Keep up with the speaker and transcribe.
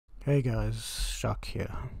Hey guys, Jacques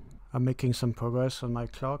here. I'm making some progress on my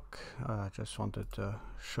clock. I just wanted to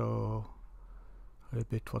show a little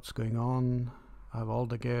bit what's going on. I have all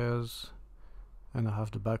the gears and I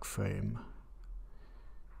have the back frame.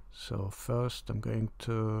 So first I'm going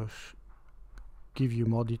to give you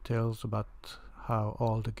more details about how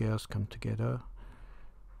all the gears come together,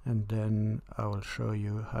 and then I will show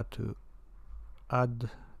you how to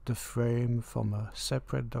add the frame from a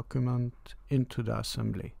separate document into the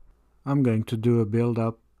assembly. I'm going to do a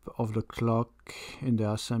build-up of the clock in the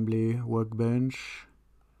assembly workbench.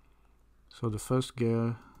 So the first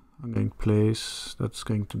gear I'm going to place, that's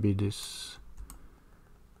going to be this,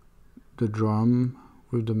 the drum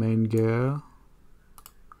with the main gear.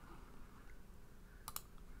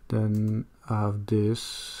 Then I have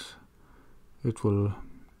this, it will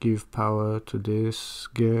give power to this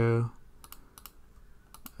gear,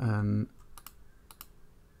 and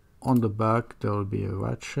on the back there will be a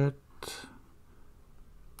ratchet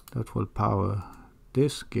that will power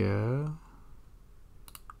this gear.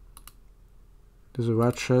 There's a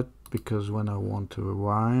ratchet because when I want to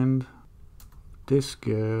rewind this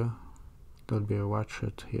gear, there'll be a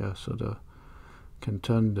ratchet here so that I can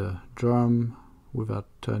turn the drum without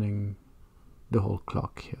turning the whole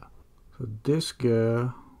clock here. So this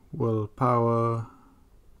gear will power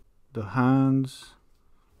the hands.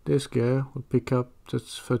 This gear will pick up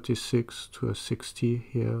that's 36 to a 60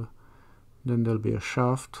 here. Then there'll be a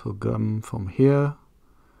shaft will come from here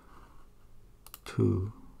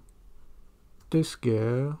to this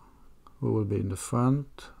gear, who will be in the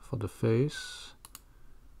front for the face.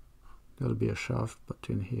 There'll be a shaft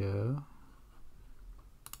between here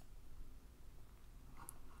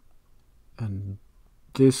and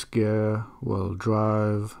this gear will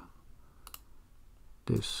drive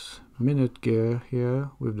this minute gear here,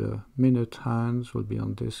 with the minute hands will be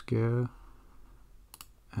on this gear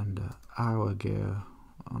and the hour gear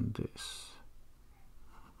on this.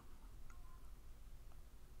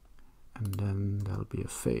 And then there'll be a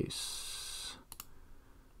face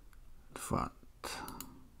front.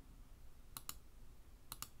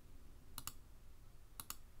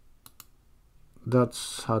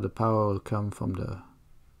 That's how the power will come from the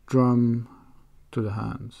drum to the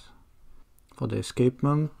hands. For the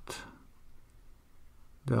escapement,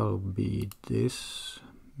 there'll be this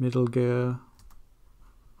middle gear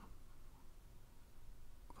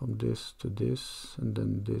from this to this, and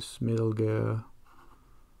then this middle gear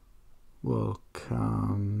will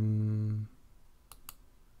come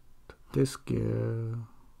to this gear,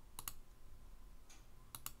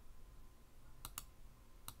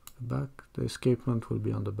 the back. The escapement will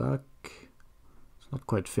be on the back. It's not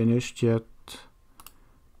quite finished yet,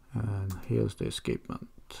 and here's the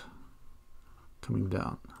escapement coming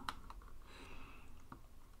down.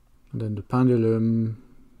 And then the pendulum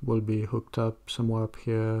will be hooked up somewhere up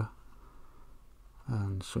here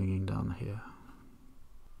and swinging down here.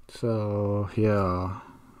 So here are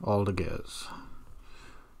all the gears.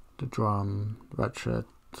 The drum, ratchet.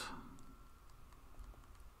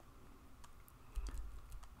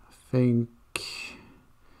 I think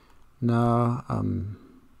now I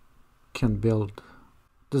can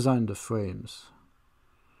design the frames.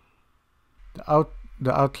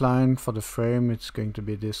 The outline for the frame, it's going to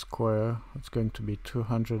be this square. It's going to be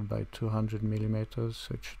 200 by 200 millimeters,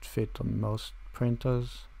 so it should fit on most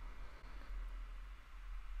printers.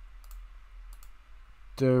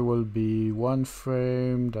 There will be one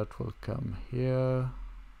frame that will come here.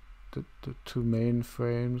 The two main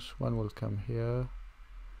frames, one will come here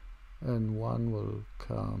and one will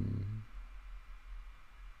come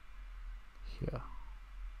here.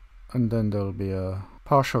 And then there will be a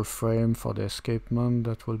partial frame for the escapement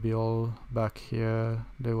that will be all back here.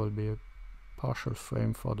 There will be a partial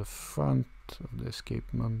frame for the front of the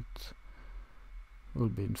escapement, will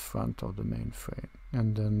be in front of the main frame.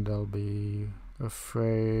 And then there'll be a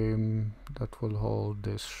frame that will hold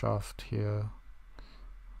this shaft here.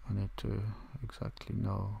 I need to exactly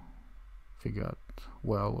figure out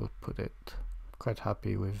where we'll put it. Quite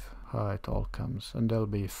happy with how it all comes. And there'll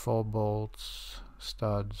be 4 bolts,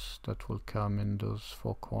 studs that will come in those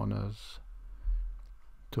 4 corners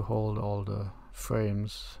to hold all the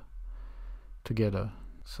frames together.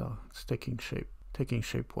 So it's taking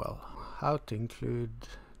shape well. How to include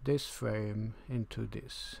this frame into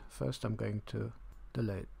this. First I'm going to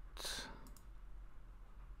delete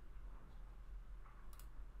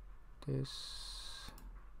this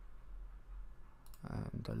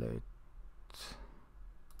and delete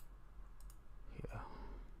here.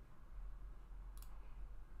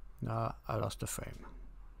 Now I lost the frame.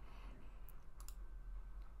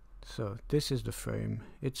 So this is the frame.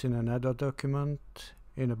 It's in another document.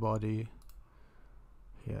 in a body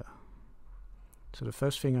here. So the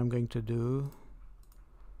first thing I'm going to do,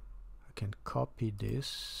 I can copy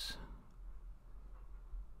this,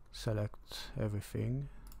 select everything,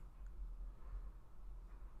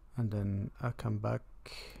 and then I come back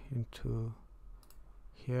into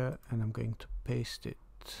here and I'm going to paste it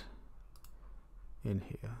in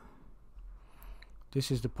here.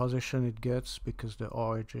 This is the position it gets because the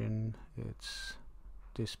origin it's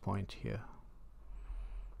this point here.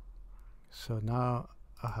 So now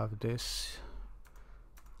I have this,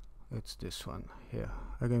 it's this one here.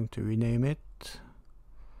 I'm going to rename it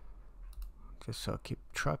just so I keep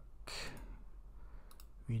track.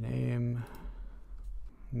 Rename.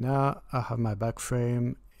 Now I have my back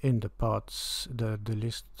frame in the parts, the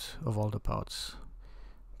list of all the parts,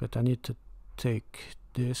 but I need to take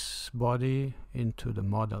this body into the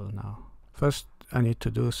model now. First I need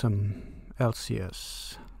to do some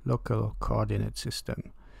LCS, local coordinate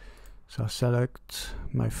system. So I select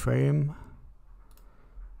my frame,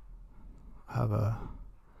 have a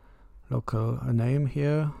local name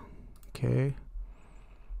here, okay,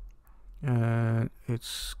 and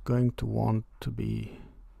it's going to want to be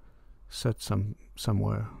set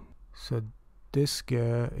somewhere. So this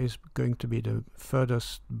gear is going to be the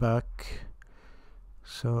furthest back,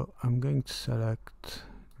 so I'm going to select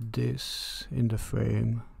this in the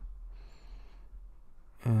frame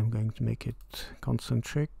and I'm going to make it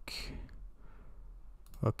concentric.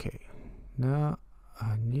 Okay, now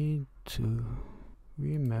I need to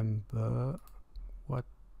remember what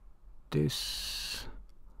this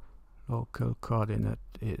local coordinate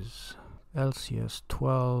is. LCS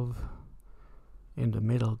 12 in the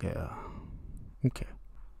middle gear. Okay,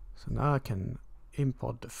 so now I can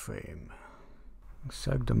import the frame.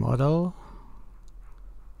 Select the model,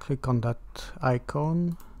 click on that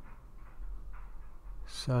icon,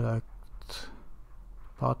 select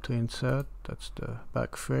part to insert, that's the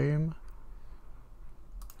back frame,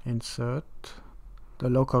 insert. The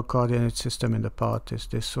local coordinate system in the part is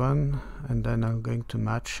this one, and then I'm going to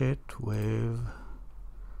match it with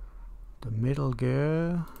the middle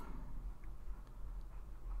gear,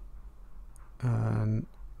 and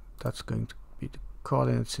that's going to be the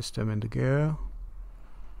coordinate system in the gear.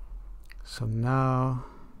 So now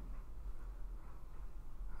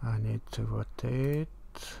I need to rotate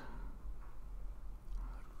like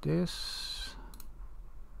this,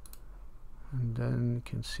 and then you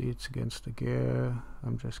can see it's against the gear.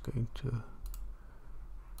 I'm just going to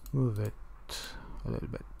move it a little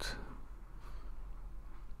bit.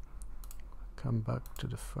 Come back to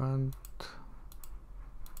the front.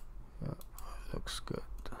 Yeah, looks good.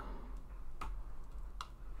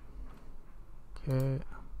 Okay,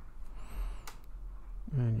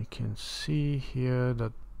 and you can see here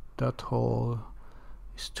that that hole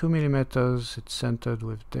is 2 millimeters. It's centered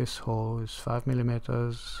with this hole is 5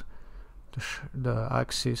 millimeters. The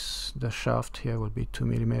axis, the shaft here will be 2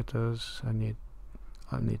 millimeters. I'll need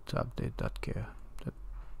to update that gear. That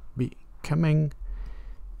be coming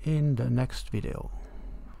in the next video.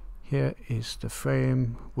 Here is the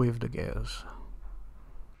frame with the gears.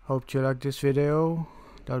 Hope you liked this video.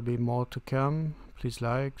 There'll be more to come. Please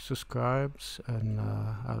like, subscribe, and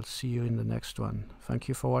I'll see you in the next one. Thank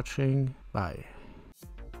you for watching. Bye.